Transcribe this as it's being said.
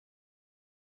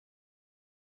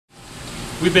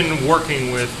we've been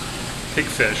working with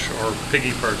pigfish or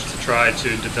piggy perch to try to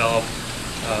develop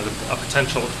a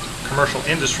potential commercial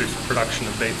industry for production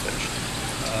of bait fish.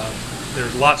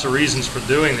 There's lots of reasons for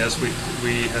doing this.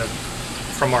 We have,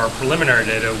 from our preliminary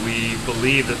data, we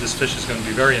believe that this fish is going to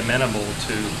be very amenable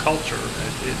to culture.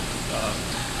 It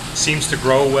seems to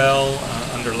grow well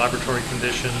under laboratory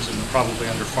conditions and probably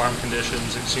under farm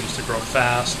conditions. It seems to grow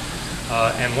fast.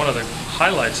 And one of the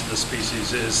highlights of the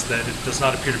species is that it does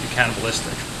not appear to be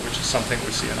cannibalistic, which is something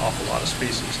we see in an awful lot of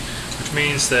species, which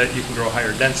means that you can grow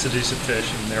higher densities of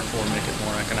fish and therefore make it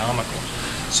more economical.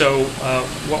 So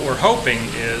what we're hoping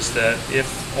is that if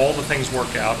all the things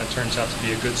work out and it turns out to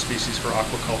be a good species for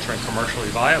aquaculture and commercially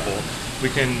viable, we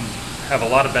can have a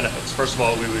lot of benefits. First of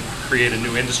all, we would create a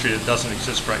new industry that doesn't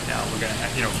exist right now. We're going to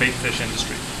have, bait fish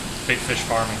industry, bait fish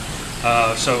farming.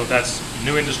 So that's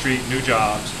new industry, new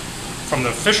jobs. From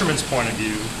the fisherman's point of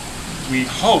view, we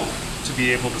hope to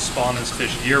be able to spawn this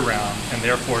fish year-round and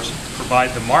therefore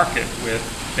provide the market with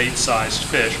bait-sized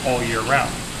fish all year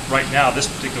round. Right now, this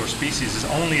particular species is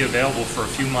only available for a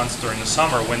few months during the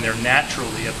summer when they're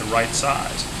naturally at the right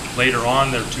size. Later on,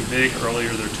 they're too big, earlier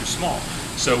they're too small.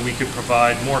 So we could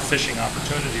provide more fishing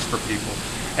opportunities for people.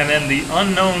 And then the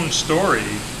unknown story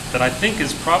that I think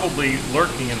is probably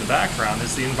lurking in the background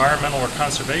is the environmental or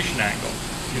conservation angle.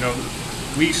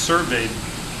 We surveyed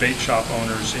bait shop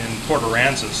owners in Port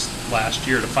Aransas last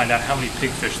year to find out how many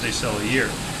pigfish they sell a year.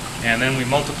 And then we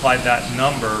multiplied that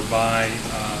number by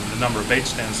the number of bait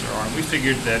stands there are, and we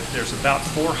figured that there's about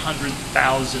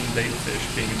 400,000 bait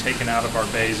fish being taken out of our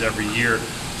bays every year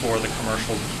for the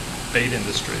commercial bait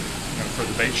industry, for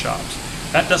the bait shops.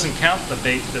 That doesn't count the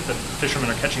bait that the fishermen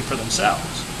are catching for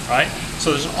themselves, right?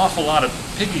 So there's an awful lot of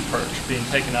piggy perch being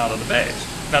taken out of the bays.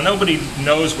 Now, nobody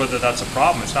knows whether that's a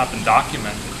problem. It's not been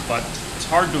documented, but it's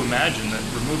hard to imagine that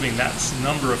removing that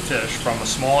number of fish from a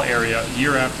small area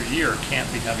year after year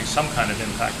can't be having some kind of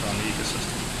impact on the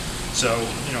ecosystem. So,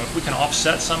 if we can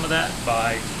offset some of that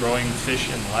by growing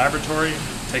fish in the laboratory,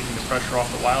 taking the pressure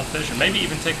off the wild fish, and maybe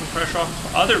even taking the pressure off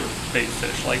other bait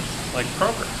fish like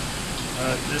croaker.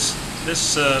 This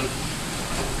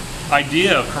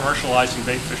idea of commercializing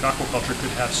bait fish aquaculture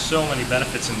could have so many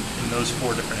benefits in those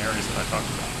 4 different areas that I talked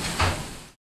about.